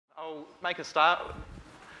I'll make a start.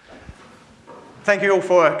 Thank you all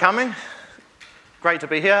for coming. Great to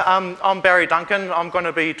be here. I'm Barrie Duncan. I'm going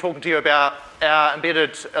to be talking to you about our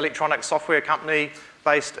embedded electronic software company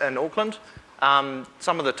based in Auckland.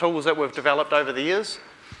 Some of the tools that we've developed over the years.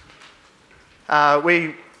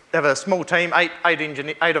 We have a small team, eight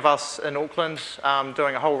of us in Auckland,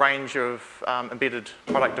 doing a whole range of embedded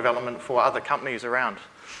product development for other companies around.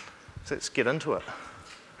 So let's get into it.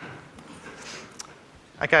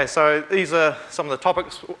 Okay, so these are some of the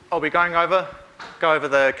topics I'll be going over. Go over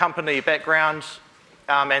the company background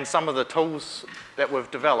and some of the tools that we've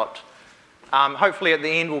developed. Hopefully at the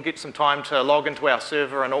end we'll get some time to log into our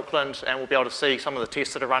server in Auckland and we'll be able to see some of the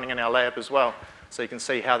tests that are running in our lab as well, so you can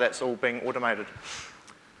see how that's all being automated.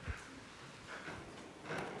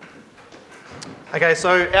 Okay,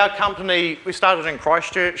 so our company, we started in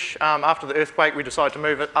Christchurch. After the earthquake, we decided to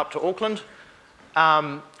move it up to Auckland.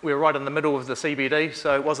 We were right in the middle of the CBD,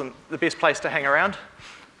 so it wasn't the best place to hang around.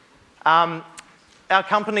 Our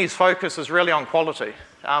company's focus is really on quality.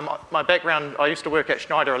 My background, I used to work at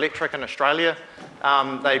Schneider Electric in Australia.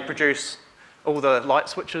 They produce all the light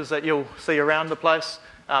switches that you'll see around the place.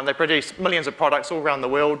 They produce millions of products all around the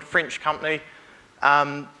world, French company.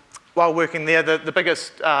 While working there, the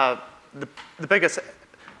biggest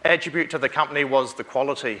attribute to the company was the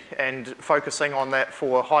quality and focusing on that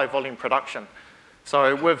for high volume production.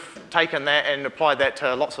 So we've taken that and applied that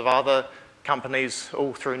to lots of other companies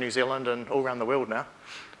all through New Zealand and all around the world now.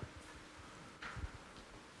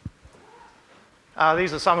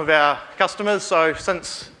 These are some of our customers. So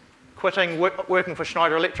since quitting working for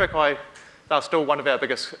Schneider Electric, they're still one of our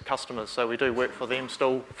biggest customers. So we do work for them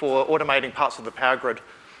still for automating parts of the power grid.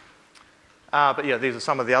 But yeah, these are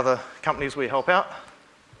some of the other companies we help out.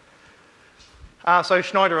 So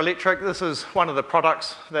Schneider Electric, this is one of the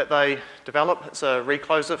products that they develop. It's a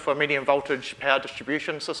recloser for medium voltage power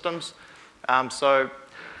distribution systems. So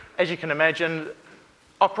as you can imagine,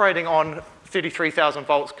 operating on 33,000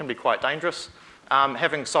 volts can be quite dangerous.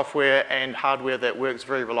 Having software and hardware that works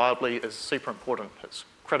very reliably is super important. It's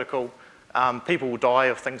critical. People will die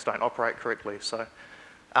if things don't operate correctly. So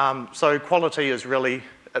quality is really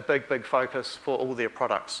a big focus for all their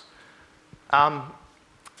products.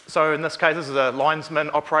 So in this case, this is a linesman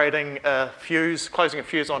operating a fuse, closing a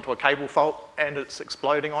fuse onto a cable fault, and it's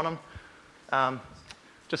exploding on him.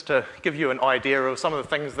 Just to give you an idea of some of the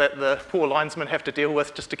things that the poor linesmen have to deal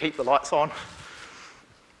with just to keep the lights on.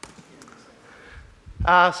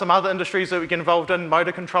 Some other industries that we get involved in,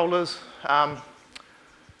 motor controllers. On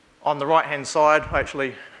the right-hand side, I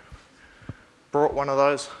actually brought one of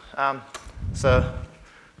those. It's a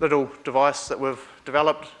little device that we've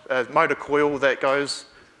developed, a motor coil that goes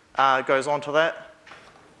onto that.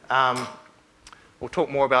 We'll talk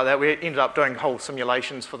more about that. We ended up doing whole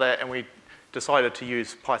simulations for that, and we decided to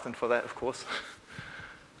use Python for that, of course.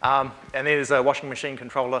 And there's a washing machine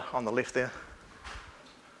controller on the left there.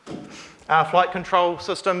 Flight control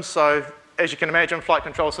systems. So as you can imagine, flight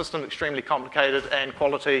control system extremely complicated, and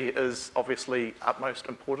quality is obviously utmost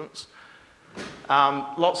importance.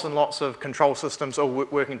 Lots and lots of control systems all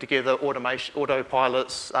working together, automation,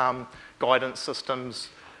 autopilots, guidance systems,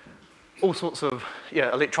 all sorts of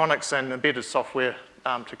electronics and embedded software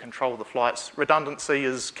to control the flights. Redundancy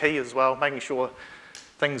is key as well, making sure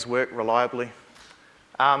things work reliably.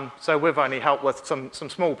 So we've only helped with some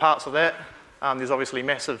small parts of that. There's obviously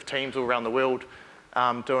massive teams all around the world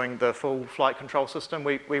doing the full flight control system.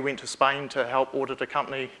 We went to Spain to help audit a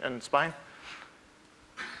company in Spain.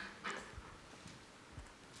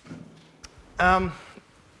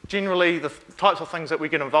 Generally, the types of things that we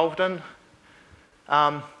get involved in,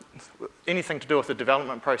 anything to do with the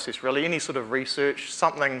development process, really, any sort of research,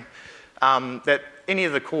 something that any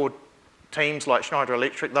of the core teams like Schneider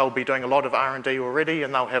Electric, they'll be doing a lot of R&D already,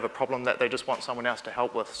 and they'll have a problem that they just want someone else to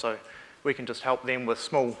help with. So we can just help them with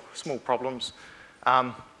small problems,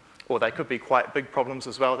 or they could be quite big problems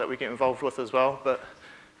as well that we get involved with as well. But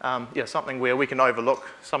yeah, something where we can overlook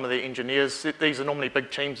some of the engineers. These are normally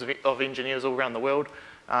big teams of engineers all around the world,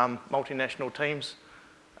 multinational teams.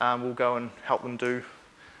 We'll go and help them do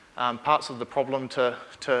parts of the problem to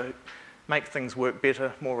make things work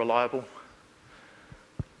better, more reliable.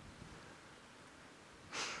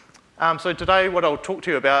 So today what I'll talk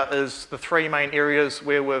to you about is the three main areas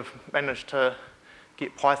where we've managed to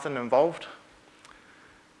get Python involved.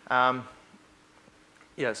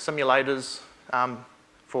 Simulators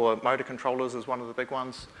for motor controllers is one of the big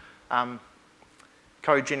ones.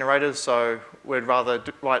 Code generators, so we'd rather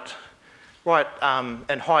write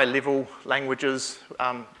in high-level languages.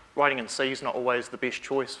 Writing in C is not always the best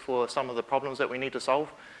choice for some of the problems that we need to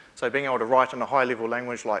solve. So being able to write in a high-level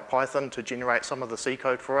language like Python to generate some of the C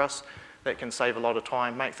code for us, that can save a lot of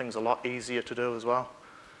time, make things a lot easier to do as well.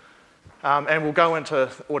 And we'll go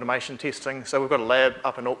into automation testing. So we've got a lab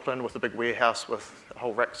up in Auckland with a big warehouse with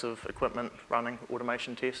whole racks of equipment running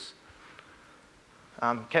automation tests.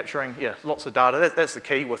 Capturing, lots of data. That's the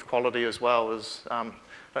key with quality as well. I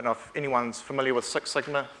don't know if anyone's familiar with Six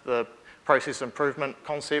Sigma, the process improvement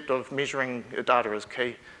concept of measuring your data is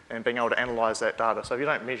key and being able to analyze that data. So if you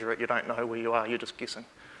don't measure it, you don't know where you are, you're just guessing.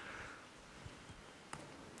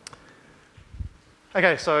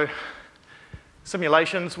 Okay, so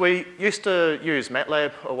simulations. We used to use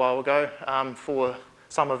MATLAB a while ago for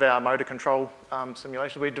some of our motor control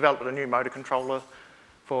simulations. We developed a new motor controller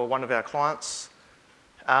for one of our clients.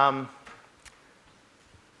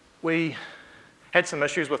 We had some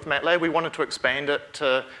issues with MATLAB. We wanted to expand it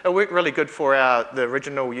to, it worked really good for the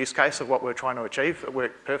original use case of what we're trying to achieve. It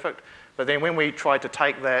worked perfect. But then when we tried to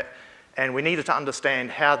take that and we needed to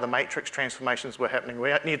understand how the matrix transformations were happening,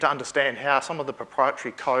 we needed to understand how some of the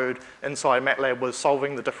proprietary code inside MATLAB was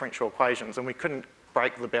solving the differential equations, and we couldn't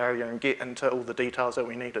break the barrier and get into all the details that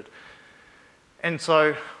we needed. And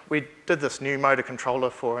so we did this new motor controller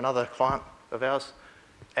for another client of ours,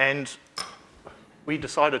 and we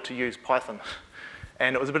decided to use Python.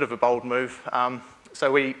 And it was a bit of a bold move. So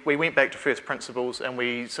we went back to first principles and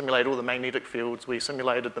we simulated all the magnetic fields, we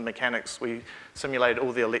simulated the mechanics, we simulated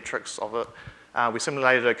all the electrics of it. We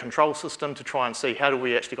simulated a control system to try and see how are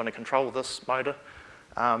we actually going to control this motor.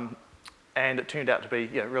 And it turned out to be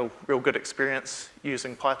real good experience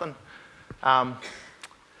using Python.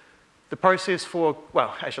 The process for,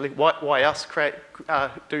 well, actually, why us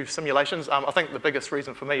do simulations? I think the biggest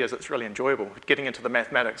reason for me is it's really enjoyable. Getting into the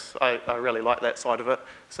mathematics, I really like that side of it.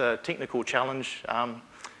 It's a technical challenge, and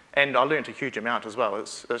I learned a huge amount as well.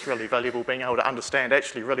 It's really valuable being able to understand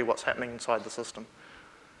actually really what's happening inside the system.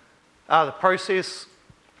 The process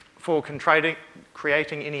for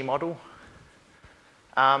creating any model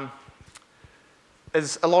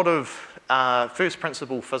is a lot of first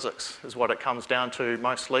principle physics is what it comes down to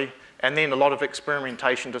mostly. And then a lot of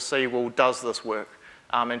experimentation to see, well, does this work?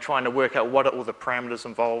 And trying to work out what are all the parameters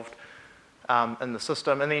involved in the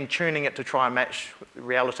system, and then tuning it to try and match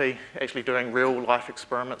reality, actually doing real life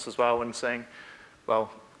experiments as well and seeing,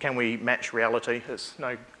 well, can we match reality?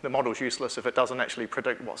 The model's useless if it doesn't actually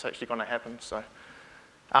predict what's actually going to happen. So,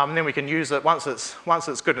 and then we can use it once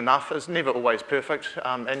it's good enough. It's never always perfect,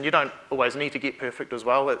 and you don't always need to get perfect as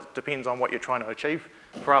well. It depends on what you're trying to achieve.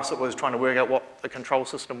 For us, it was trying to work out what the control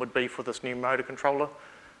system would be for this new motor controller.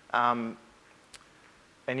 And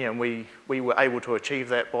we were able to achieve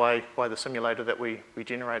that by the simulator that we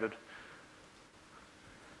generated.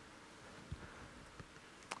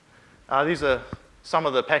 These are some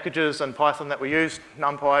of the packages in Python that we used.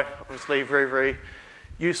 NumPy, obviously, very, very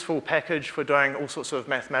useful package for doing all sorts of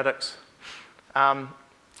mathematics.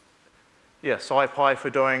 SciPy for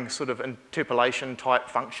doing sort of interpolation type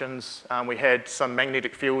functions. We had some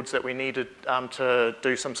magnetic fields that we needed to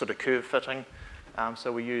do some sort of curve fitting.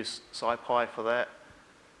 So we used SciPy for that.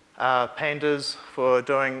 Pandas for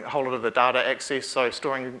doing a whole lot of the data access, so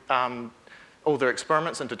storing all their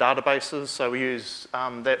experiments into databases. So we use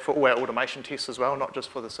that for all our automation tests as well, not just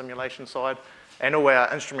for the simulation side. And all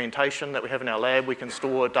our instrumentation that we have in our lab, we can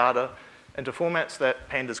store data into formats that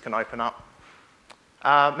pandas can open up.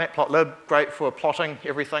 Matplotlib, great for plotting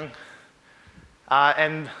everything.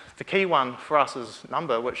 And the key one for us is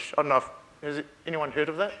numba, which I don't know if, has anyone heard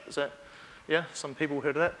of that? Is that, yeah, some people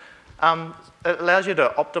heard of that. It allows you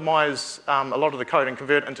to optimize a lot of the code and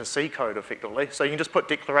convert it into C code effectively. So you can just put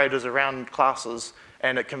declarators around classes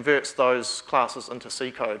and it converts those classes into C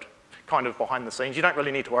code, kind of behind the scenes. You don't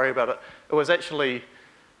really need to worry about it. It was actually,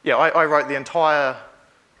 I wrote the entire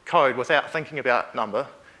code without thinking about number,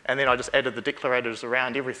 and then I just added the declarators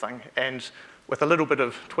around everything. And with a little bit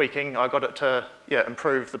of tweaking, I got it to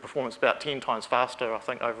improve the performance about 10 times faster, I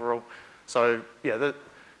think, overall. So the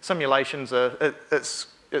simulations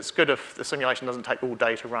it's good if the simulation doesn't take all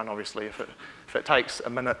day to run, obviously. If it takes a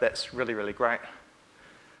minute, that's really, really great.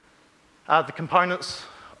 The components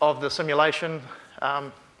of the simulation.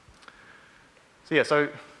 So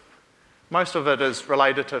most of it is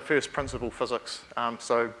related to first principle physics.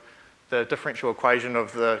 So the differential equation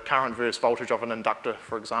of the current versus voltage of an inductor,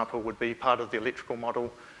 for example, would be part of the electrical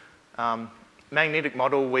model. Magnetic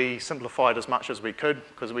model, we simplified as much as we could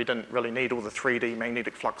because we didn't really need all the 3D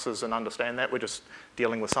magnetic fluxes and understand that. We're just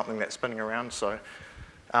dealing with something that's spinning around. So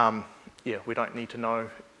we don't need to know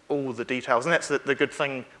all the details. And that's the good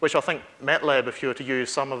thing, which I think MATLAB, if you were to use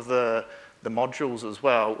some of the modules as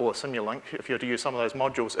well, or Simulink, if you were to use some of those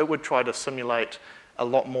modules, it would try to simulate a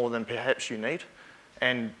lot more than perhaps you need.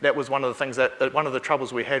 And that was one of the things that one of the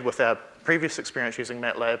troubles we had with our previous experience using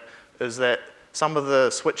MATLAB is that some of the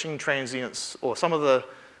switching transients or some of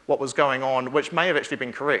what was going on, which may have actually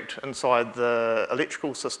been correct inside the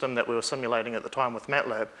electrical system that we were simulating at the time with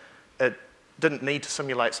MATLAB, it didn't need to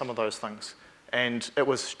simulate some of those things. And it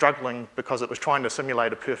was struggling because it was trying to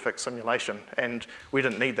simulate a perfect simulation, and we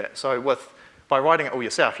didn't need that. So by writing it all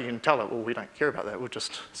yourself, you can tell it, well, we don't care about that. We'll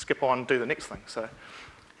just skip on and do the next thing. So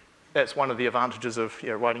that's one of the advantages of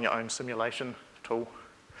writing your own simulation tool.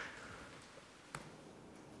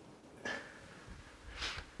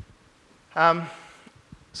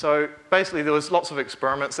 So basically, there was lots of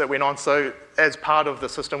experiments that went on. So as part of the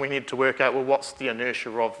system, we needed to work out, well, what's the inertia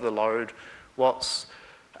of the load? What's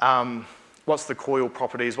the coil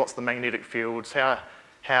properties? What's the magnetic fields?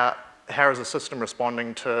 How is the system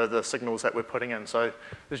responding to the signals that we're putting in? So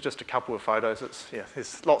there's just a couple of photos.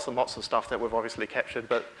 There's lots and lots of stuff that we've obviously captured,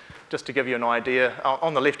 but just to give you an idea,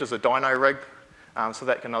 on the left is a dyno rig, so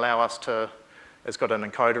that can allow us to, it's got an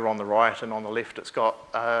encoder on the right, and on the left it's got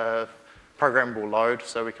a programmable load,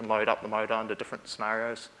 so we can load up the motor under different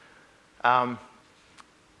scenarios.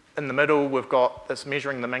 In the middle, we've got this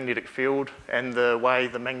measuring the magnetic field and the way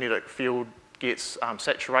the magnetic field gets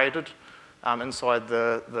saturated inside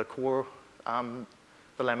the core, the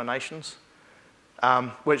laminations,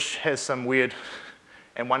 which has some weird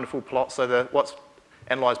and wonderful plots. So what's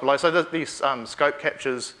analysed below. So these scope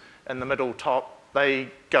captures in the middle top, they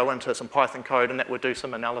go into some Python code, and that would do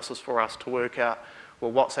some analysis for us to work out,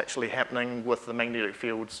 well, what's actually happening with the magnetic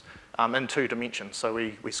fields in 2 dimensions. So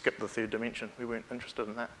we skipped the 3rd dimension. We weren't interested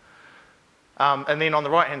in that. And then on the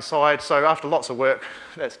right-hand side, so after lots of work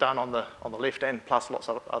that's done on the left end, plus lots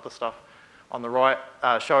of other stuff on the right,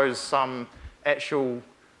 shows some actual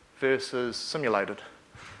versus simulated.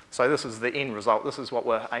 So this is the end result. This is what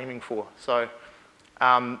we're aiming for. So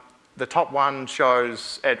the top one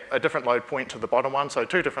shows at a different load point to the bottom one. So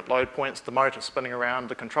 2 different load points, the motor's spinning around,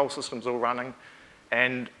 the control system's all running,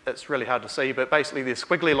 and it's really hard to see. But basically, there's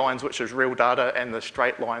squiggly lines, which is real data, and the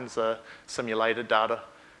straight lines are simulated data.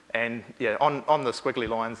 And yeah, on the squiggly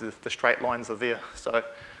lines, the straight lines are there. So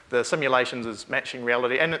the simulations is matching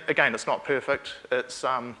reality. And again, it's not perfect. It's,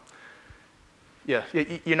 yeah,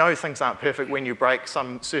 you know things aren't perfect when you break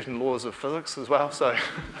some certain laws of physics as well. So,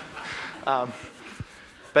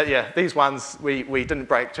 but yeah, these ones, we didn't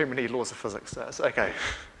break too many laws of physics, so it's okay.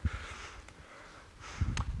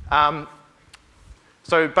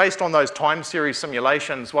 So based on those time series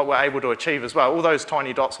simulations, what we're able to achieve as well, all those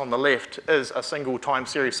tiny dots on the left is a single time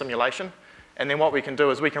series simulation. And then what we can do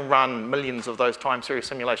is we can run millions of those time series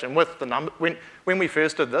simulation with the number. When we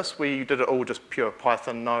first did this, we did it all just pure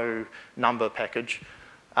Python, no number package.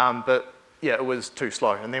 But yeah, it was too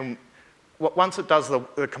slow. And then once it does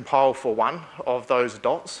the compile for one of those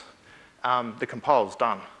dots, the compile's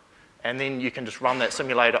done. And then you can just run that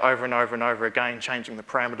simulator over and over and over again, changing the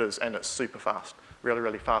parameters, and it's super fast. Really,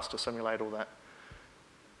 really fast to simulate all that.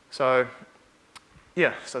 So,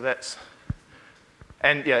 yeah, so that's,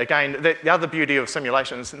 and yeah, again, the other beauty of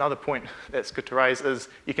simulations, another point that's good to raise is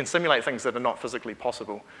you can simulate things that are not physically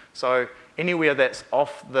possible. So anywhere that's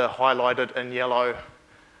off the highlighted in yellow,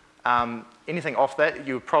 anything off that,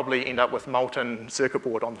 you would probably end up with molten circuit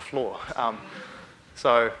board on the floor.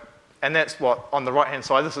 And that's what, on the right-hand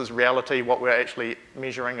side, this is reality, what we're actually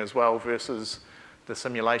measuring as well versus the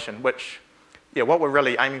simulation, which, yeah, what we're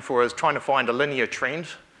really aiming for is trying to find a linear trend.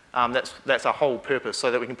 That's our whole purpose, so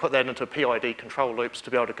that we can put that into PID control loops to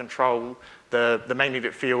be able to control the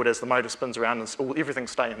magnetic field as the motor spins around and everything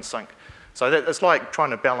stay in sync. So it's like trying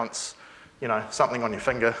to balance, something on your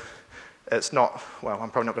finger. It's not, well, I'm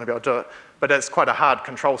probably not going to be able to do it, but it's quite a hard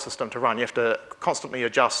control system to run. You have to constantly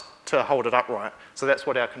adjust to hold it upright. So that's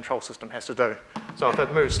what our control system has to do. So if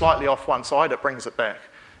it moves slightly off one side, it brings it back.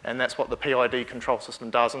 And that's what the PID control system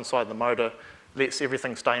does inside the motor, lets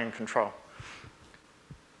everything stay in control.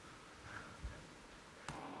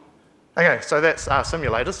 Okay, so that's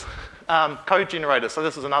simulators. Code generators, so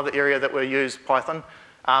this is another area that we use Python.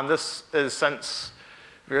 This is since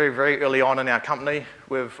very, very early on in our company.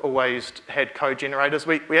 We've always had code generators.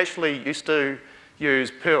 We actually used to use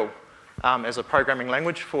Perl as a programming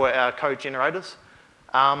language for our code generators.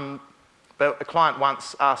 But a client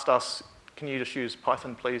once asked us, can you just use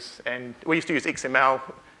Python, please? And we used to use XML,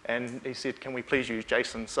 and he said, can we please use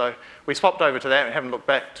JSON? So we swapped over to that and haven't looked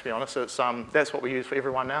back, to be honest. It's, that's what we use for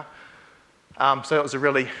everyone now. So it was a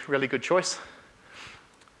really, really good choice.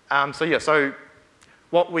 So yeah, so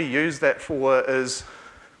what we use that for is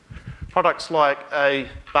products like a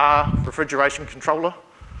bar refrigeration controller,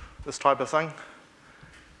 this type of thing.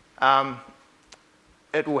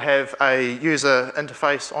 It will have a user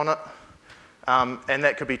interface on it. and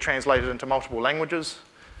that could be translated into multiple languages.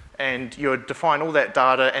 And you would define all that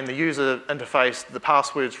data and the user interface, the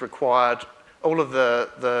passwords required, all of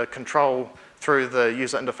the control through the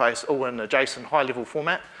user interface, all in a JSON high-level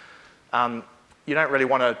format. You don't really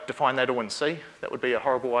want to define that all in C. That would be a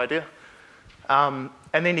horrible idea. And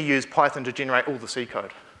then you use Python to generate all the C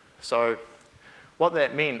code. So what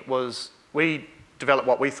that meant was we developed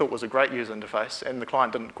what we thought was a great user interface, and the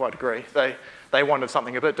client didn't quite agree. They wanted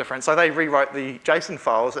something a bit different. So they rewrote the JSON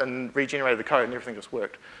files and regenerated the code, and everything just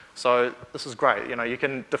worked. So this is great. You know, you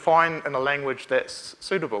can define in a language that's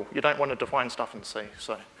suitable. You don't want to define stuff in C.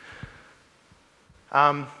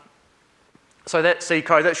 So that C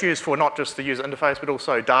code, that's used for not just the user interface, but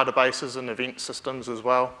also databases and event systems as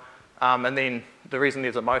well. And then the reason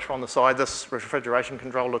there's a motor on the side, this refrigeration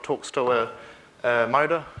controller talks to a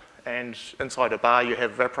motor, and inside a bar you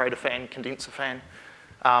have evaporator fan, condenser fan.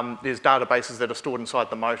 There's databases that are stored inside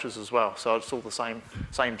the motors as well, so it's all the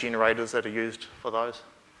same generators that are used for those.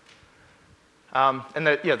 And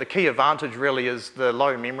the key advantage really is the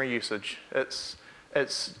low memory usage.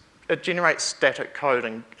 It generates static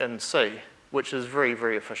code in C, which is very,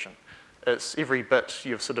 very efficient. It's every bit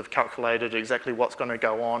you've sort of calculated exactly what's going to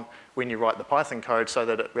go on when you write the Python code so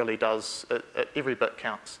that it really does, every bit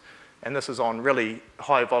counts. And this is on really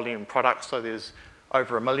high volume products, so there's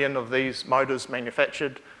over 1 million of these motors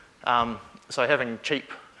manufactured. So having cheap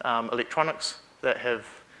electronics that have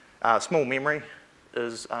small memory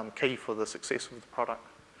is key for the success of the product.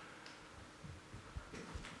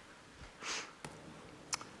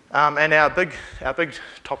 And our big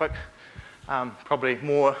topic, probably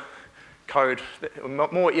more code,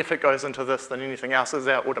 more effort goes into this than anything else, is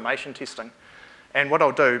our automation testing. And what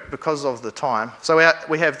I'll do, because of the time, so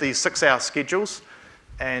we have these 6-hour schedules,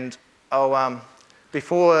 and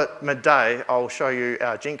before midday, I'll show you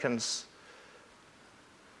our Jenkins,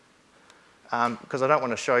 because I don't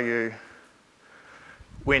want to show you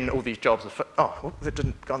when all these jobs are oh, that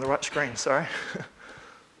didn't go on the right screen, sorry.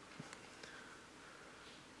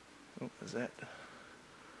 What is that?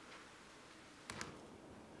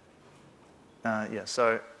 Yeah,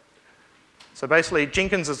 so basically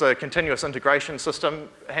Jenkins is a continuous integration system.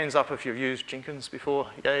 Hands up if you've used Jenkins before.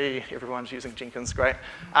 Yay, everyone's using Jenkins, great.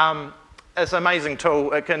 It's an amazing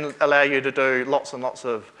tool. It can allow you to do lots and lots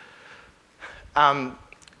of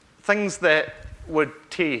things that would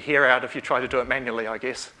tear your hair out if you try to do it manually, I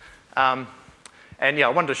guess. And yeah, I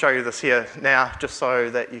wanted to show you this here now, just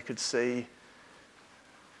so that you could see.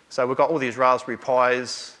 So we've got all these Raspberry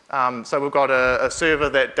Pis. So we've got a server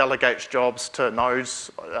that delegates jobs to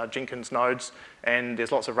nodes, Jenkins nodes, and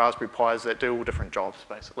there's lots of Raspberry Pis that do all different jobs,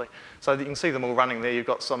 basically. So you can see them all running there. You've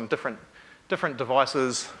got some different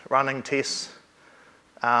devices running tests,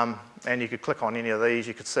 and you could click on any of these.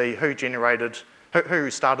 You could see who generated,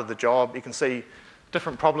 who started the job. You can see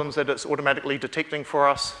different problems that it's automatically detecting for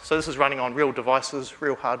us. So this is running on real devices,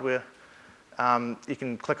 real hardware. You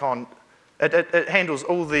can click on, it handles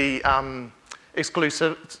all the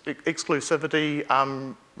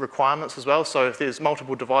exclusivity requirements as well. So if there's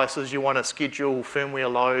multiple devices, you want to schedule firmware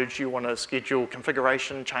loads, you want to schedule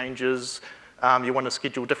configuration changes, you want to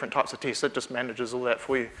schedule different types of tests. It just manages all that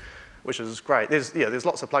for you, which is great. There's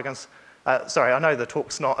lots of plugins. Sorry, I know the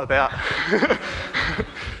talk's not about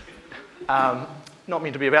not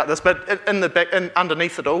meant to be about this, but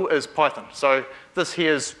underneath it all is Python. So this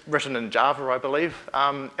here is written in Java, I believe,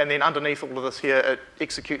 and then underneath all of this here, it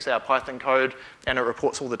executes our Python code and it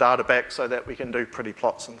reports all the data back so that we can do pretty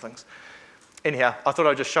plots and things. Anyhow, I thought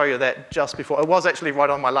I'd just show you that just before. It was actually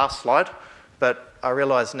right on my last slide, but I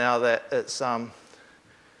realise now that it's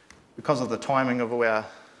because of the timing of all our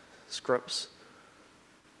scripts.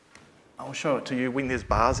 I'll show it to you when there's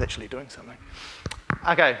bars actually doing something.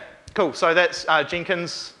 Okay. Cool, so that's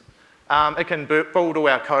Jenkins. It can build all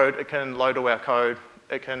our code, it can load all our code,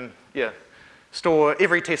 it can, store,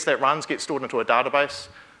 every test that runs gets stored into a database.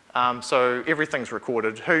 So everything's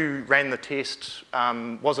recorded. Who ran the test?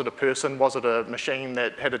 Was it a person? Was it a machine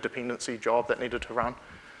that had a dependency job that needed to run?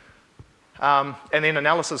 And then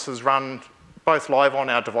analysis is run both live on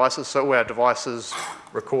our devices, so all our devices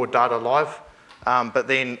record data live, but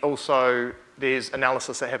then also there's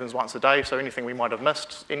analysis that happens once a day, so anything we might have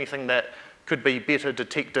missed, anything that could be better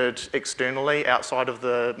detected externally outside of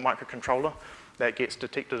the microcontroller, that gets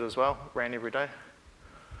detected as well, ran every day.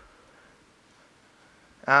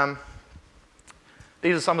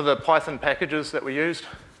 These are some of the Python packages that we used.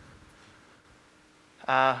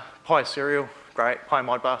 PySerial, great.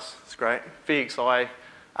 PyModBus, it's great. VXI,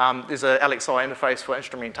 there's a LXI interface for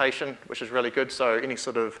instrumentation, which is really good, so any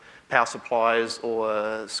sort of power supplies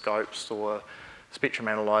or scopes or spectrum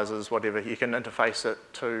analyzers, whatever. You can interface it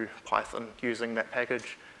to Python using that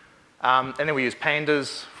package. And then we use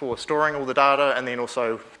pandas for storing all the data and then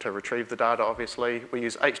also to retrieve the data, obviously. We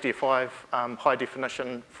use HDF5 high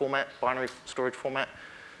definition format, binary storage format,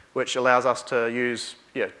 which allows us to use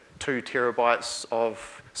 2 terabytes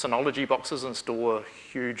of Synology boxes and store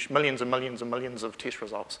huge millions and millions and millions of test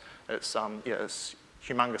results. It's it's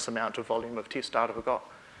humongous amount of volume of test data we've got.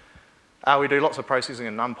 We do lots of processing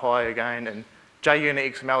in NumPy again, and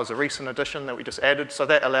JUnit XML is a recent addition that we just added, so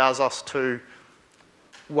that allows us to,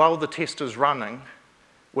 while the test is running,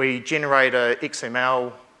 we generate a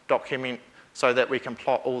XML document so that we can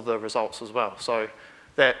plot all the results as well. So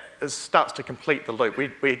that starts to complete the loop. We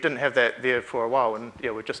didn't have that there for a while, and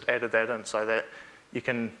we just added that in so that you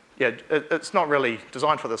can, it's not really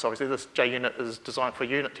designed for this, obviously. This JUnit is designed for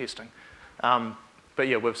unit testing. But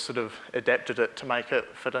we've sort of adapted it to make it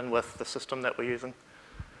fit in with the system that we're using.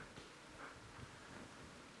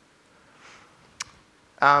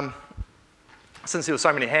 Since there were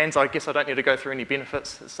so many hands, I guess I don't need to go through any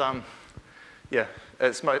benefits. It's,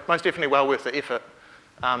 it's most definitely well worth the effort.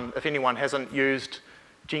 If anyone hasn't used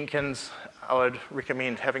Jenkins, I would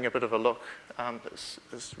recommend having a bit of a look.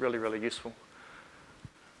 It's really, really useful.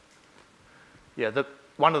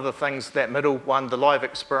 One of the things, that middle one, the live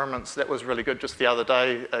experiments, that was really good just the other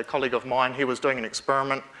day. A colleague of mine, he was doing an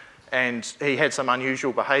experiment and he had some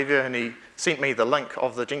unusual behavior and he sent me the link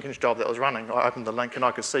of the Jenkins job that was running. I opened the link and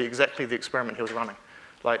I could see exactly the experiment he was running.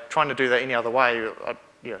 Like, trying to do that any other way,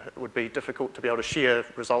 it would be difficult to be able to share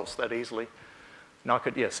results that easily. And I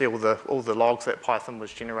could see all the logs that Python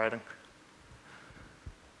was generating.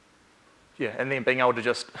 And then being able to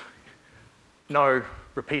just know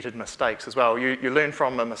repeated mistakes as well. You learn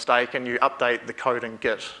from a mistake and you update the code in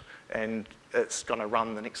Git and it's going to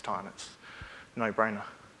run the next time. It's no-brainer.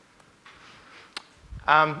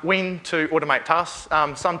 When to automate tasks.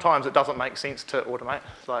 Sometimes it doesn't make sense to automate.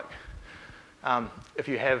 Like if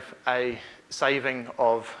you have a saving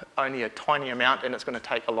of only a tiny amount and it's going to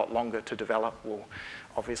take a lot longer to develop, well,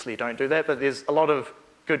 obviously don't do that, but there's a lot of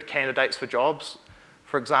good candidates for jobs.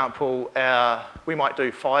 For example, we might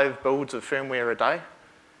do 5 builds of firmware a day,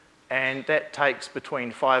 and that takes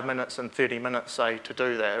between 5 minutes and 30 minutes, say, to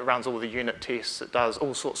do that. It runs all the unit tests, it does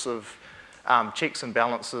all sorts of checks and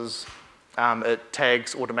balances, it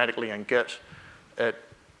tags automatically in Git, it,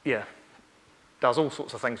 does all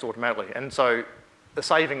sorts of things automatically. And so the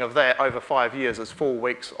saving of that over 5 years is 4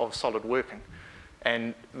 weeks of solid working.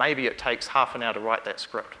 And maybe it takes half an hour to write that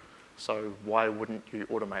script. So why wouldn't you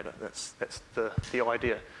automate it? That's the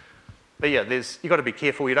idea. But you've got to be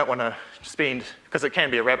careful. You don't want to spend, because it can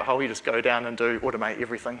be a rabbit hole, you just go down and automate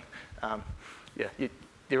everything. You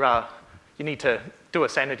need to do a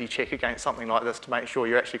sanity check against something like this to make sure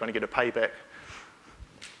you're actually going to get a payback.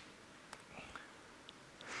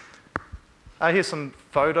 Here's some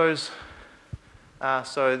photos.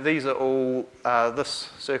 So these are all this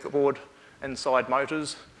circuit board inside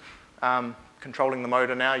motors, controlling the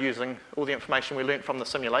motor now using all the information we learnt from the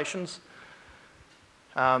simulations.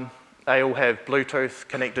 They all have Bluetooth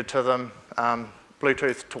connected to them.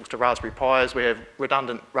 Bluetooth talks to Raspberry Pis. We have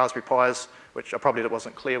redundant Raspberry Pis, which probably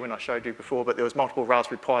wasn't clear when I showed you before, but there was multiple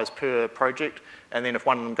Raspberry Pis per project, and then if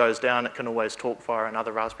one of them goes down, it can always talk via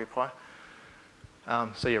another Raspberry Pi.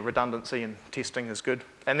 So redundancy and testing is good.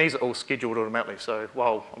 And these are all scheduled automatically, so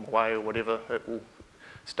while I'm away or whatever, it will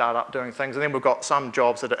start up doing things. And then we've got some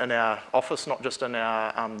jobs that are in our office, not just in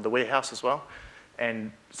our the warehouse as well.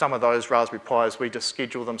 And some of those Raspberry Pis, we just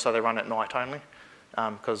schedule them so they run at night only,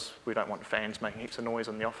 because we don't want fans making heaps of noise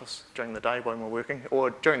in the office during the day when we're working.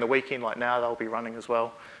 Or during the weekend, like now, they'll be running as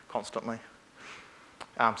well, constantly.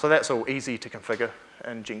 So that's all easy to configure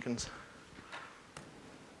in Jenkins.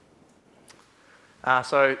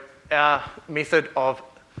 So our method of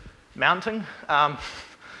mounting,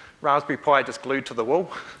 Raspberry Pi just glued to the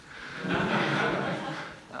wall.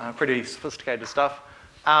 Pretty sophisticated stuff.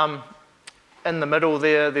 In the middle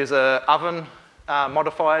there's an oven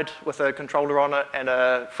modified with a controller on it and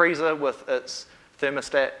a freezer with its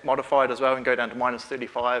thermostat modified as well, and go down to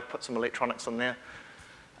 -35, put some electronics in there.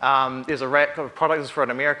 There's a rack of products for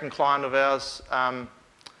an American client of ours.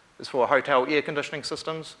 It's for hotel air conditioning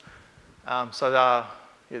systems. So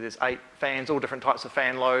there's 8 fans, all different types of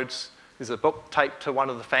fan loads. There's a book taped to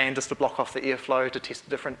one of the fans just to block off the airflow to test a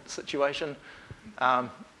different situation.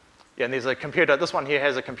 And there's a computer. This one here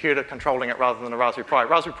has a computer controlling it rather than a Raspberry Pi.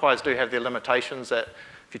 Raspberry Pis do have their limitations that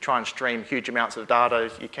if you try and stream huge amounts of data,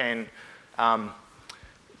 you can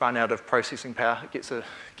run out of processing power. It gets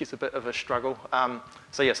a bit of a struggle.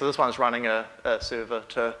 So this one's running a server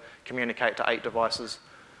to communicate to 8 devices.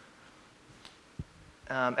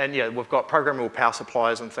 And yeah, we've got programmable power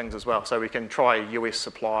supplies and things as well, so we can try US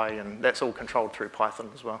supply, and that's all controlled through Python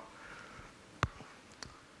as well.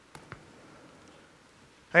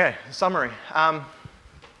 Okay, summary.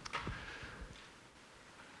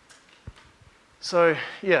 So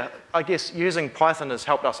yeah, I guess using Python has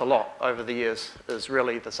helped us a lot over the years, is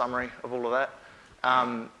really the summary of all of that.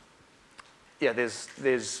 Yeah,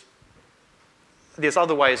 there's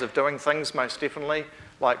other ways of doing things, most definitely.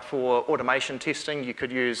 Like for automation testing, you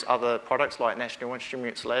could use other products like National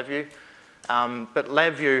Instruments LabVIEW. But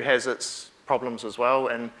LabVIEW has its problems as well,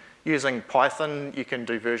 and using Python, you can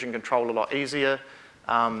do version control a lot easier.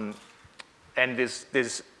 And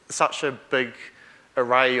there's such a big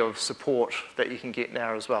array of support that you can get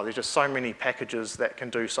now as well. There's just so many packages that can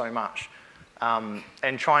do so much. And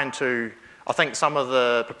trying to, I think some of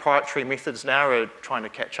the proprietary methods now are trying to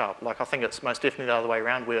catch up. Like I think it's most definitely the other way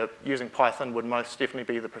around, where using Python would most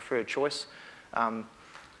definitely be the preferred choice.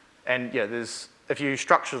 And yeah, if you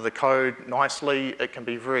structure the code nicely, it can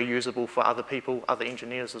be very usable for other people, other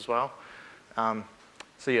engineers as well.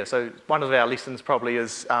 So yeah, so one of our lessons probably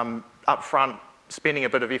is upfront spending a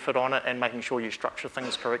bit of effort on it and making sure you structure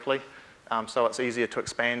things correctly, so it's easier to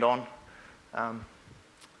expand on.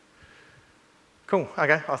 Cool,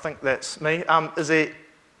 okay, I think that's me. Is there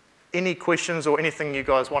any questions or anything you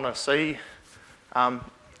guys want to see? I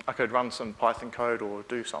could run some Python code or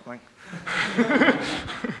do something.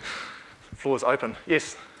 Floor's open,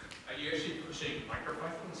 yes? Are you actually pushing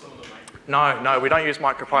MicroPython, some of the micro? No, we don't use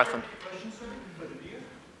MicroPython.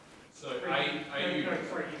 So are you...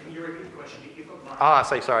 Sorry, can you repeat the question? I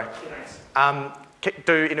see, sorry.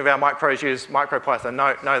 Do any of our micros use MicroPython?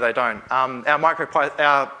 No, they don't.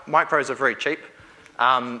 Our micros are very cheap.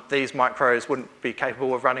 These micros wouldn't be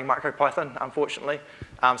capable of running MicroPython, unfortunately.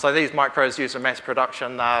 So these micros used in mass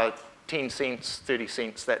production are 10 cents, 30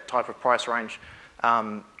 cents, that type of price range.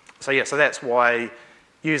 So yeah, so that's why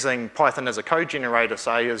using Python as a code generator,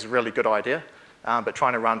 say, is a really good idea. But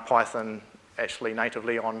trying to run Python actually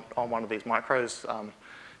natively on one of these micros,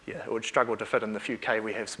 yeah, it would struggle to fit in the few K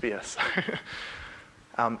we have spare. So.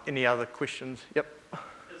 Any other questions? Yep. As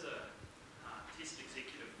a test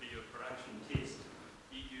executive for your production test,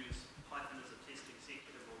 you use Python as a test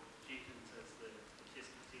executive or Jenkins as the test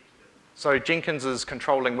executive? So Jenkins is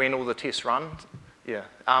controlling when all the tests run. Yeah.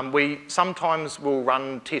 We sometimes will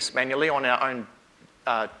run tests manually on our own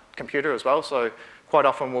computer as well. So quite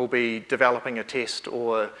often we'll be developing a test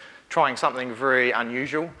or trying something very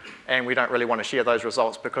unusual, and we don't really want to share those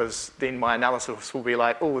results because then my analysis will be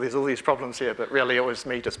like, oh, there's all these problems here, but really it was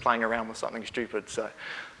me just playing around with something stupid. So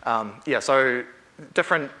yeah, so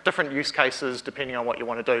different use cases depending on what you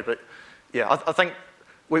want to do. But yeah, I think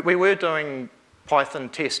we were doing Python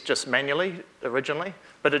tests just manually originally,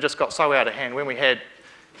 but it just got so out of hand. When we had,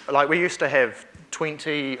 like we used to have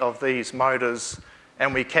 20 of these motors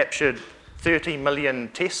and we captured 30 million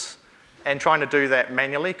tests. And trying to do that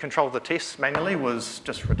manually, control the tests manually, was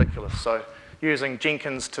just ridiculous. So using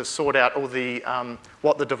Jenkins to sort out all the,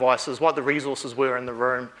 what the devices, what the resources were in the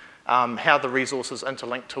room, how the resources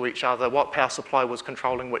interlinked to each other, what power supply was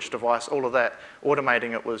controlling which device, all of that,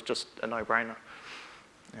 automating it was just a no-brainer.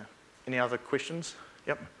 Yeah. Any other questions?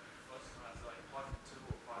 Yep.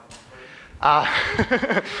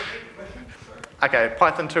 Okay,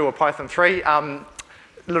 Python 2 or Python 3.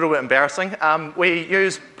 A little bit embarrassing. We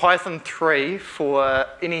use Python 3 for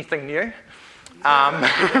anything new.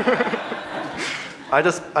 I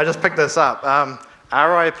just picked this up.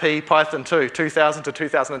 RIP Python 2, 2000 to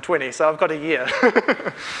 2020, so I've got a year.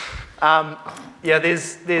 Yeah,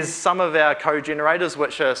 there's some of our code generators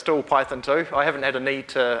which are still Python 2. I haven't had a need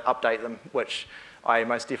to update them, which I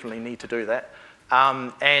most definitely need to do that.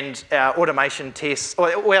 And our automation tests,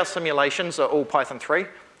 or all our simulations are all Python 3,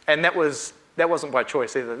 and that wasn't by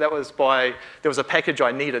choice either. That was there was a package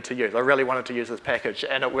I needed to use. I really wanted to use this package,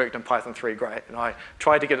 and it worked in Python 3 great. And I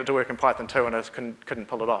tried to get it to work in Python 2, and I just couldn't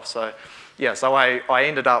pull it off. So yeah, so I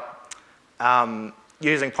ended up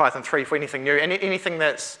using Python 3 for anything new. And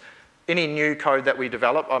any new code that we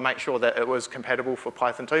develop, I make sure that it was compatible for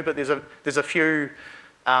Python 2. But there's a few,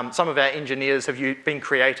 some of our engineers have been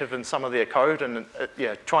creative in some of their code, and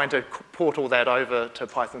yeah, trying to port all that over to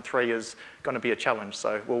Python 3 is going to be a challenge,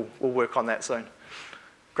 so we'll work on that soon.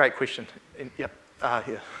 Great question. Yep.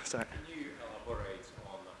 Yeah. Sorry. Can you elaborate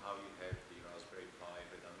on how you have the Raspberry Pi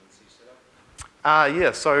redundancy set up?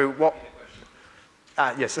 Yeah. So what?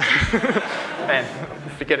 Yes. Man,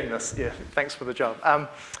 forgetting this. Yeah. Thanks for the job.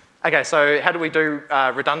 Okay. So how do we do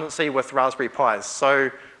redundancy with Raspberry Pis? So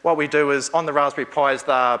what we do is on the Raspberry Pis,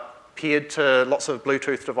 they're paired to lots of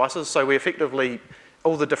Bluetooth devices. So we effectively,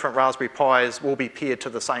 all the different Raspberry Pis will be paired to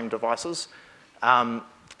the same devices. And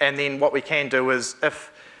then what we can do is,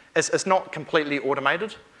 if it's not completely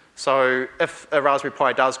automated, so if a Raspberry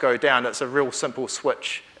Pi does go down, it's a real simple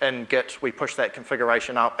switch in Git. We push that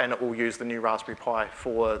configuration up, and it will use the new Raspberry Pi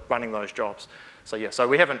for running those jobs. So yeah, so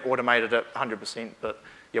we haven't automated it 100%, but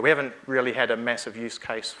yeah, we haven't really had a massive use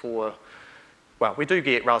case for, well, we do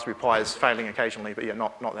get Raspberry Pis failing occasionally, but yeah,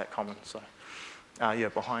 not that common. So yeah,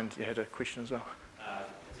 behind you had a question as well. Has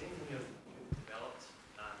anything you've developed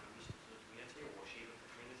used with the community or shared with the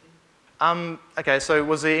community? Okay, so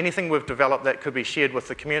was there anything we've developed that could be shared with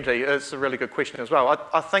the community? It's a really good question as well.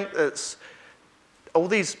 I think it's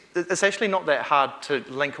actually not that hard to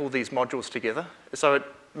link all these modules together. So it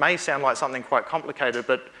may sound like something quite complicated,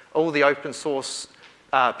 but all the open source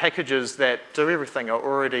packages that do everything are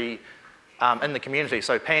already in the community.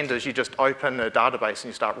 So pandas, you just open a database and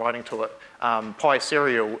you start writing to it.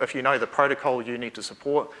 PySerial, if you know the protocol you need to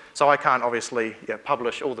support. So I can't obviously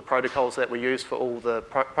publish all the protocols that we use for all the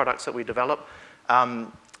products that we develop.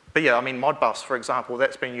 But yeah, I mean, Modbus, for example,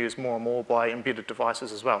 that's being used more and more by embedded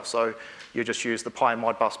devices as well. So you just use the Pi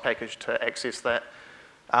Modbus package to access that.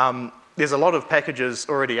 There's a lot of packages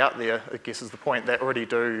already out there, I guess is the point, that already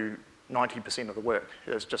do 90% of the work.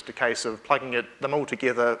 It's just a case of plugging them all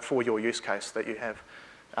together for your use case that you have.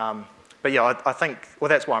 But yeah, I think, well,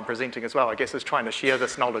 that's why I'm presenting as well, I guess, is trying to share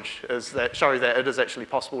this knowledge, is that show that it is actually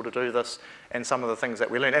possible to do this and some of the things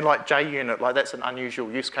that we learn. And like JUnit, like that's an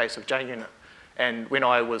unusual use case of JUnit. And when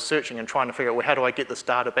I was searching and trying to figure out, well, how do I get this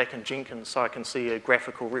data back in Jenkins so I can see a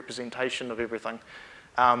graphical representation of everything,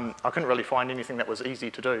 I couldn't really find anything that was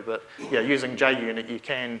easy to do. But yeah, using JUnit, you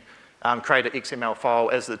can create an XML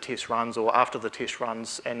file as the test runs or after the test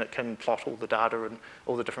runs, and it can plot all the data and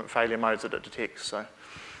all the different failure modes that it detects. So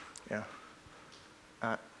yeah.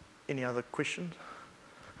 Any other questions?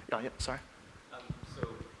 Oh, yeah, sorry. So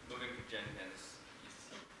moving to Jenkins, you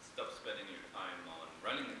stop spending your time on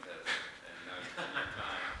running the test, and now you spend your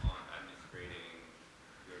time on administrating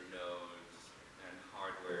your nodes and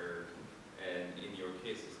hardware. And in your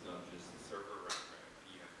case, it's not just the server runtime.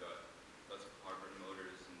 You have got lots of hardware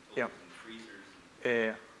motors and tools and freezers.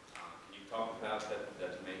 Yeah. Can you talk about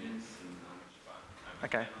that maintenance and how much time you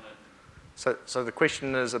spend on it? So the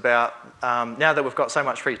question is about, now that we've got so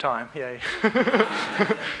much free time, yay,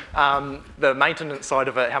 the maintenance side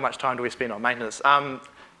of it, how much time do we spend on maintenance?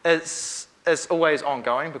 It's always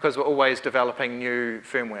ongoing because we're always developing new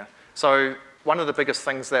firmware. So one of the biggest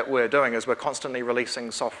things that we're doing is we're constantly releasing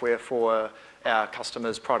software for our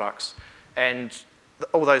customers' products. And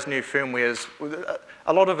all those new firmwares,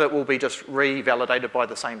 a lot of it will be just revalidated by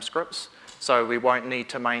the same scripts. So we won't need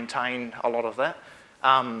to maintain a lot of that.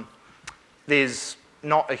 There's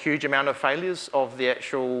not a huge amount of failures of the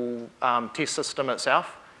actual test system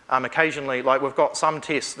itself. Occasionally, like we've got some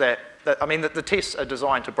tests that I mean, the tests are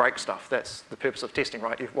designed to break stuff. That's the purpose of testing,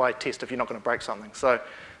 right? Why test if you're not going to break something? So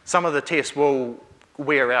some of the tests will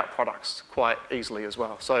wear out products quite easily as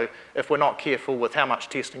well. So if we're not careful with how much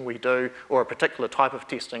testing we do, or a particular type of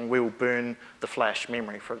testing, we will burn the flash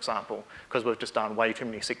memory, for example, because we've just done way too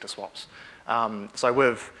many sector swaps.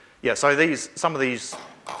 So some of these,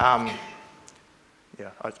 I'll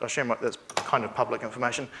share that's kind of public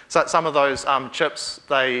information. So some of those chips,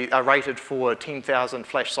 they are rated for 10,000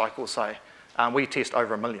 flash cycles, say. We test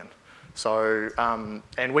over 1 million. So,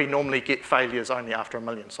 and we normally get failures only after 1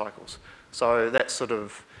 million cycles. So that's sort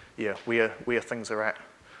of, where things are at.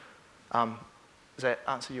 Does that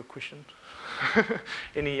answer your question?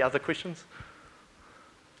 Any other questions?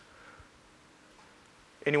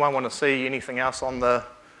 Anyone want to see anything else on the,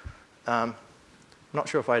 I'm not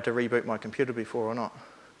sure if I had to reboot my computer before or not.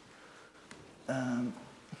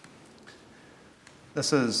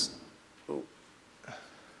 This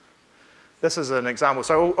is an example.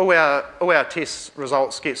 So all our test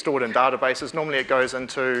results get stored in databases. Normally it goes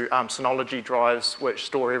into Synology drives, which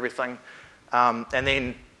store everything. And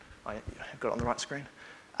then, I've got it on the right screen.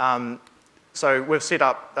 So we've set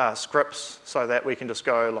up scripts so that we can just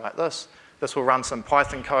go like this. This will run some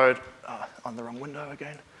Python code. On the wrong window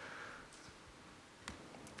again.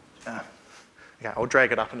 Okay, I'll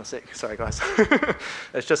drag it up in a sec. Sorry, guys.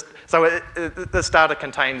 It's just, so this data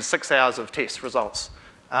contains 6 hours of test results.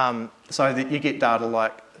 So that you get data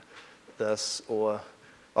like this, or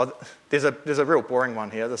there's a real boring one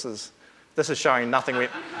here. This is showing nothing went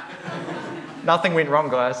wrong,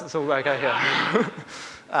 guys. It's all okay here.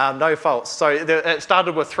 No faults. So it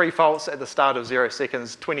started with 3 faults at the start of 0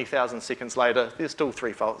 seconds. 20,000 seconds later, there's still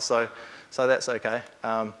 3 faults. So that's okay.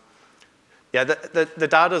 The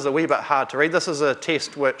data is a wee bit hard to read. This is a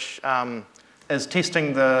test which is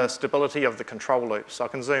testing the stability of the control loop. So I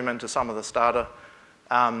can zoom into some of this data.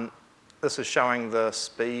 This is showing the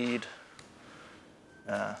speed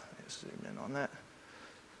Let's zoom in on that.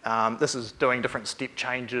 This is doing different step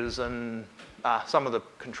changes in some of the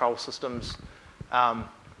control systems.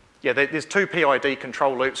 Yeah, there's 2 PID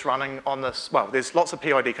control loops running on this. Well, there's lots of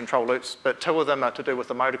PID control loops, but 2 of them are to do with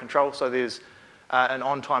the motor control. So there's an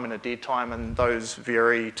on time and a dead time, and those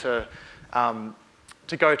vary to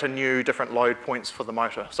go to new different load points for the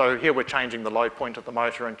motor. So here we're changing the load point of the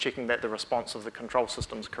motor and checking that the response of the control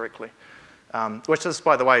system's correctly. Which is,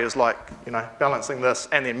 by the way, is like, you know, balancing this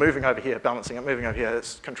and then moving over here, balancing it, moving over here.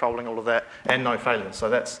 It's controlling all of that and no failures. So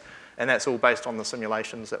that's all based on the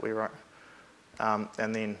simulations that we wrote.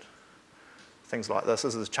 And then things like this.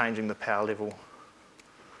 This is changing the power level.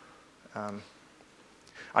 I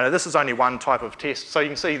know this is only one type of test, so you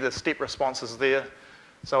can see the step responses there.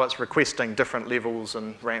 So it's requesting different levels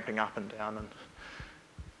and ramping up and down and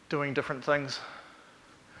doing different things.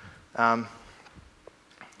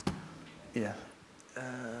 Yeah.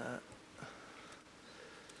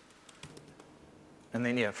 And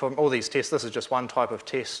then, yeah, for all these tests, this is just one type of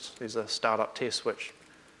test. There's a startup test, which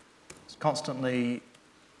is constantly,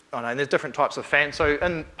 and there's different types of fans. So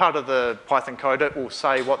in part of the Python code, it will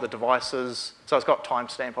say what the device is. So it's got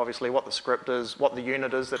timestamp, obviously, what the script is, what the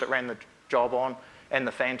unit is that it ran the job on, and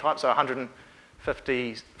the fan type. So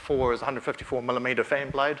 154 is 154 millimeter fan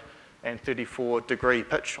blade and 34 degree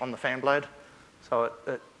pitch on the fan blade. So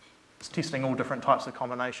it's testing all different types of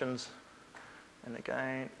combinations. And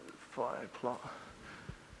again, if I plot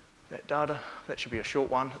that data, that should be a short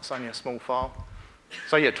one. It's only a small file.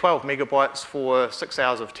 So yeah, 12 megabytes for 6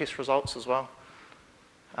 hours of test results as well.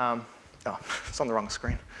 Oh, it's on the wrong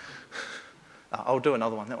screen. I'll do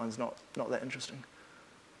another one. That one's not that interesting.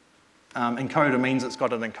 Encoder means it's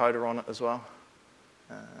got an encoder on it as well.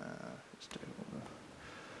 Let's do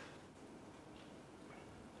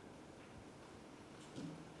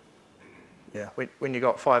all the... Yeah, when you've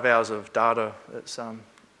got 5 hours of data, it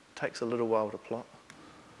takes a little while to plot.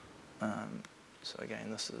 So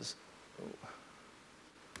again, this is...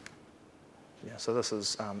 Yeah, so this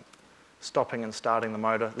is stopping and starting the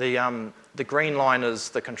motor. The green line is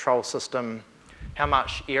the control system, how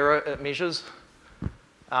much error it measures.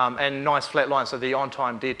 And nice flat lines, so the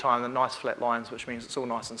on-time, dead time, the nice flat lines, which means it's all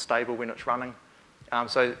nice and stable when it's running.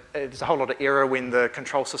 So there's a whole lot of error when the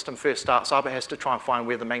control system first starts up. It has to try and find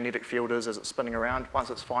where the magnetic field is as it's spinning around. Once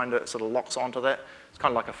it's found it, it sort of locks onto that. It's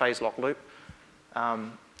kind of like a phase lock loop.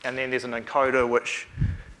 And then there's an encoder, which,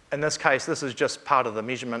 in this case, this is just part of the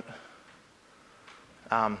measurement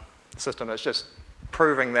system. It's just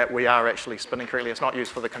proving that we are actually spinning correctly. It's not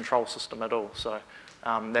used for the control system at all. So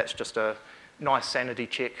that's just a nice sanity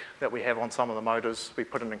check that we have on some of the motors. We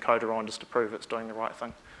put an encoder on just to prove it's doing the right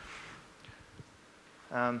thing.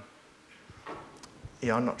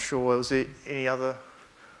 Yeah, I'm not sure. Was there any other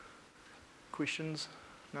questions?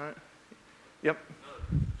 No? Yep.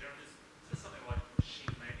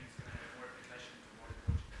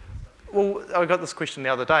 Well, I got this question the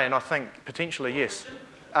other day, and I think potentially yes.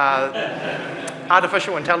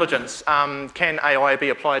 Artificial intelligence, can AI be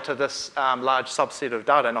applied to this large subset of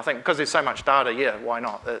data? And I think because there's so much data, yeah, why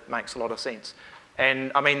not? It makes a lot of sense.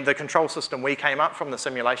 And I mean, the control system we came up from the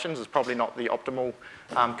simulations is probably not the optimal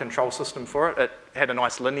control system for it. It had a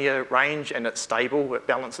nice linear range, and it's stable. It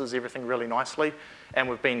balances everything really nicely. And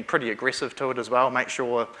we've been pretty aggressive to it as well, make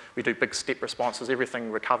sure we do big step responses,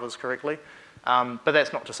 everything recovers correctly. But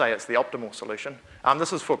that's not to say it's the optimal solution.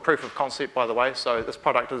 This is for proof of concept, by the way, so this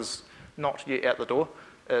product is not yet out the door.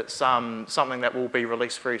 It's something that will be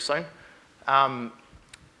released very soon.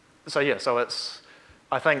 So yeah, so it's,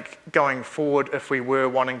 I think going forward, if we were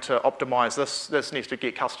wanting to optimize this needs to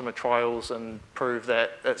get customer trials and prove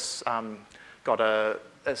that it's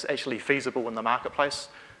it's actually feasible in the marketplace,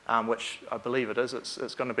 which I believe it is.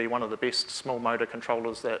 It's going to be one of the best small motor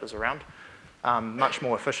controllers that is around. Much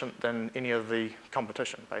more efficient than any of the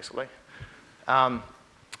competition, basically.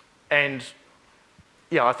 And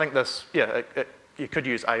yeah, I think this, yeah, you could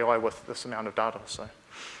use AI with this amount of data, so.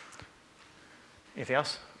 Anything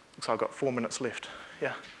else? Looks like I've got 4 minutes left,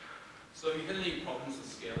 yeah. So have you had any problems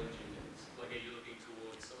with scaling Jenkins? Like, are you looking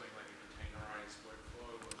towards something like a containerized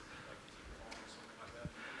workflow with like Python or something like that?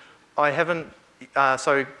 I haven't.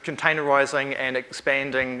 So containerizing and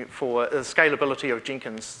expanding for the scalability of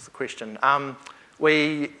Jenkins is the question.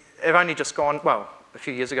 We have only just gone, well, a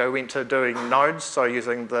few years ago, we went to doing nodes, so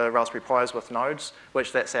using the Raspberry Pis with nodes,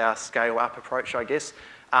 which that's our scale-up approach, I guess.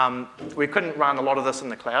 We couldn't run a lot of this in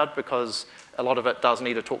the cloud because a lot of it does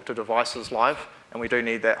need to talk to devices live, and we do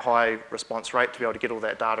need that high response rate to be able to get all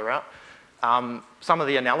that data out. Some of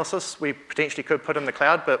the analysis we potentially could put in the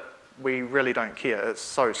cloud, but we really don't care. It's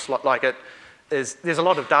so slow, like there's a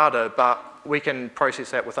lot of data, but we can process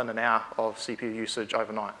that within an hour of CPU usage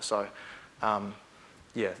overnight. So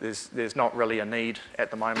yeah, there's not really a need at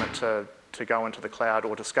the moment to go into the cloud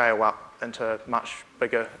or to scale up into much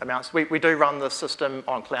bigger amounts. We do run the system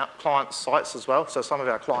on client sites as well, so some of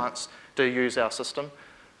our clients do use our system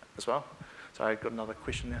as well. So I've got another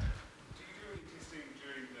question there. Do you do any testing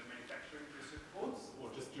during the manufacturing of the circuit boards or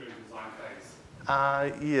just during the design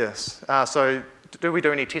phase? Yes. So do we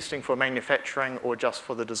do any testing for manufacturing or just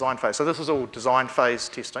for the design phase? So this is all design phase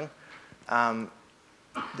testing.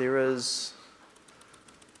 There is...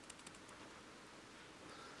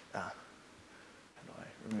 how do I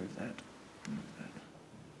remove that?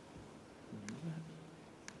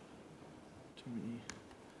 Too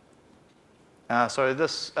many. So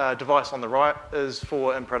this device on the right is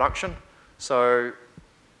for in production. So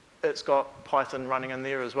it's got Python running in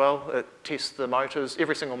there as well. It tests the motors.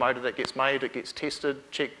 Every single motor that gets made, it gets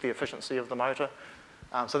tested, check the efficiency of the motor.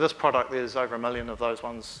 So this product, there's over 1 million of those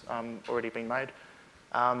ones already been made.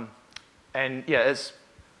 And yeah, it's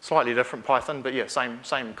slightly different Python, but yeah,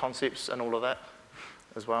 same concepts and all of that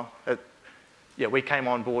as well. Yeah, we came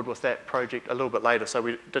on board with that project a little bit later, so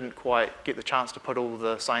we didn't quite get the chance to put all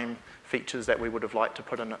the same features that we would have liked to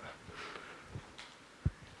put in it.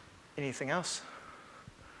 Anything else?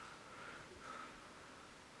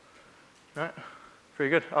 No? Very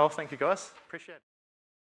good. Oh, thank you guys. Appreciate it.